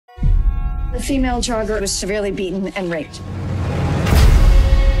The female jogger was severely beaten and raped.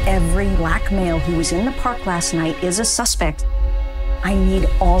 Every black male who was in the park last night is a suspect. I need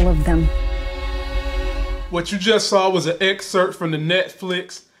all of them. What you just saw was an excerpt from the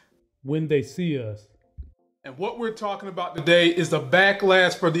Netflix When They See Us. And what we're talking about today is the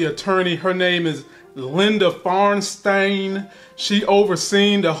backlash for the attorney. Her name is Linda Fairstein. She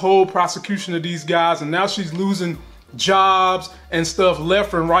overseen the whole prosecution of these guys, and now she's losing jobs and stuff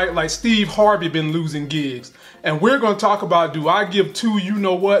left and right, like Steve Harvey been losing gigs. And we're going to talk about, do I give two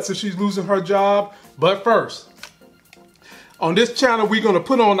you-know-what since she's losing her job? But first, on this channel, we're going to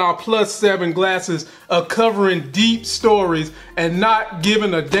put on our +7 glasses of covering deep stories and not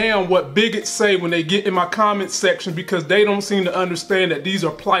giving a damn what bigots say when they get in my comment section, because they don't seem to understand that these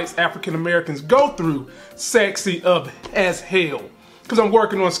are plights African Americans go through, sexy as hell. Because I'm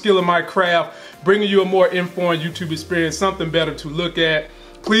working on skilling my craft, bringing you a more informed YouTube experience, something better to look at.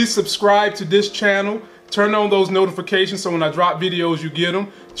 Please subscribe to this channel. Turn on those notifications so when I drop videos, you get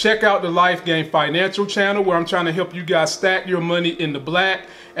them. Check out the Life Game Financial channel where I'm trying to help you guys stack your money in the black.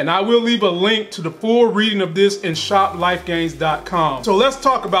 And I will leave a link to the full reading of this in shoplifegains.com. So let's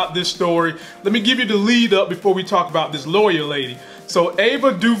talk about this story. Let me give you the lead up before we talk about this lawyer lady. So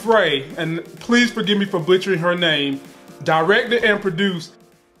Ava DuVray, and please forgive me for butchering her name, directed and produced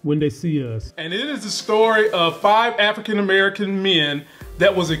When They See Us. And it is the story of 5 African American men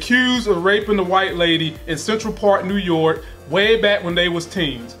that was accused of raping a white lady in Central Park, New York, way back when they was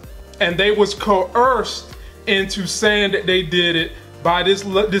teens. And they was coerced into saying that they did it by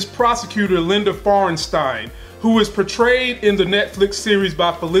this prosecutor, Linda Fairstein, who is portrayed in the Netflix series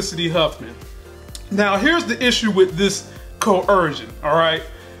by Felicity Huffman. Now, here's the issue with this coercion, all right?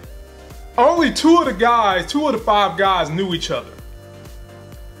 Only 2 of the 5 guys knew each other.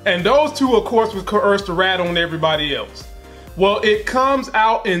 And those 2, of course, was coerced to rat on everybody else. Well, it comes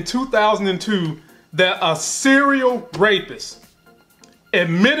out in 2002 that a serial rapist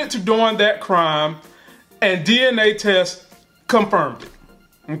admitted to doing that crime, and DNA tests confirmed it,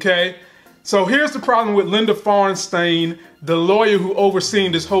 okay? So here's the problem with Linda Fairstein, the lawyer who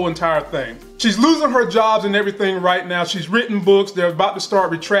overseen this whole entire thing. She's losing her jobs and everything right now. She's written books. They're about to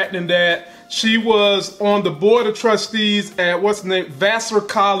start retracting that. She was on the board of trustees at, what's the name, Vassar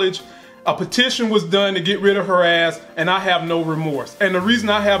College. A petition was done to get rid of her ass, and I have no remorse. And the reason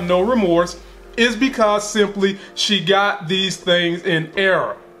I have no remorse is because simply she got these things in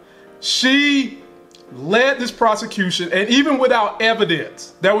error. She led this prosecution, and even without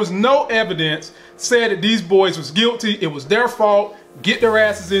evidence, there was no evidence, said that these boys was guilty, it was their fault, get their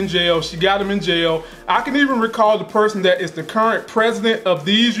asses in jail. She got them in jail. I can even recall the person that is the current president of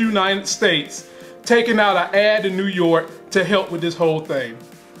these United States taking out an ad in New York to help with this whole thing.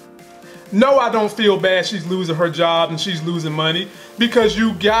 No, I don't feel bad she's losing her job and she's losing money, because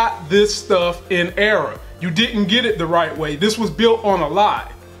you got this stuff in error. You didn't get it the right way. This was built on a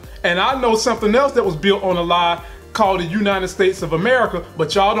lie. And I know something else that was built on a lie called the United States of America,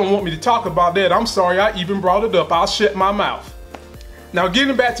 but y'all don't want me to talk about that. I'm sorry I even brought it up. I'll shut my mouth. Now,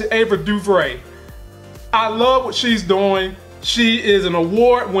 getting back to Ava DuVray, I love what she's doing. She is an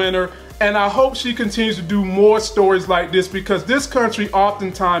award winner, and I hope she continues to do more stories like this, because this country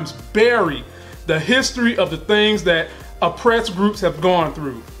oftentimes bury the history of the things that oppressed groups have gone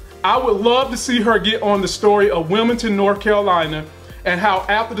through. I would love to see her get on the story of Wilmington, North Carolina, and how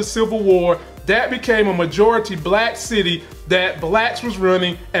after the Civil War, that became a majority black city that blacks was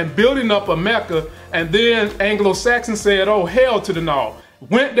running and building up a Mecca, and then Anglo-Saxons said, oh, hell to the no.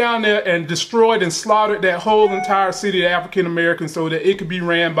 Went down there and destroyed and slaughtered that whole entire city of African Americans so that it could be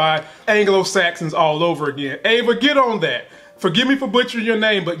ran by Anglo-Saxons all over again. Ava, get on that. Forgive me for butchering your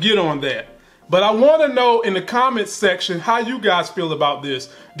name, but get on that. But I want to know in the comments section how you guys feel about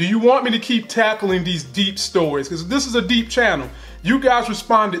this. Do you want me to keep tackling these deep stories? Because this is a deep channel. You guys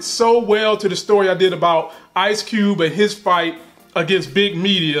responded so well to the story I did about Ice Cube and his fight against big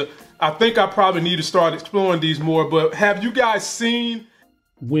media. I think I probably need to start exploring these more, but have you guys seen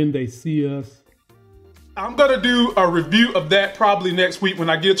When They See Us? I'm gonna do a review of that probably next week when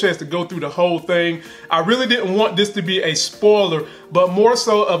I get a chance to go through the whole thing. I really didn't want this to be a spoiler, but more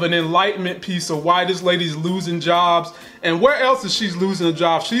so of an enlightenment piece of why this lady's losing jobs and where else is she losing a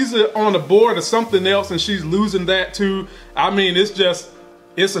job. She's on the board of something else and she's losing that too. I mean,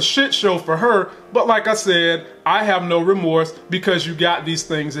 it's a shit show for her. But like I said, I have no remorse because you got these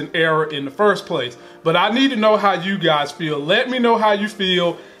things in error in the first place. But I need to know how you guys feel. Let me know how you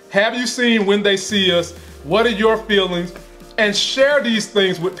feel. Have you seen When They See Us? What are your feelings? And share these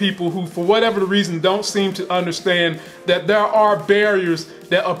things with people who, for whatever the reason, don't seem to understand that there are barriers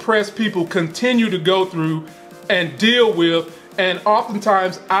that oppressed people continue to go through and deal with, And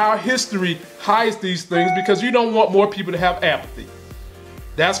oftentimes our history hides these things because you don't want more people to have apathy.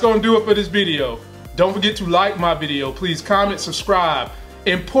 That's gonna do it for this video. Don't forget to like my video. Please comment, subscribe.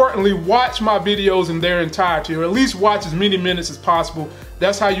 Importantly, watch my videos in their entirety, or at least watch as many minutes as possible.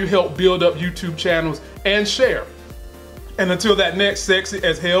 That's how you help build up YouTube channels, and share. And until that next sexy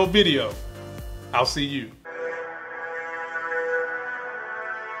as hell video, I'll see you.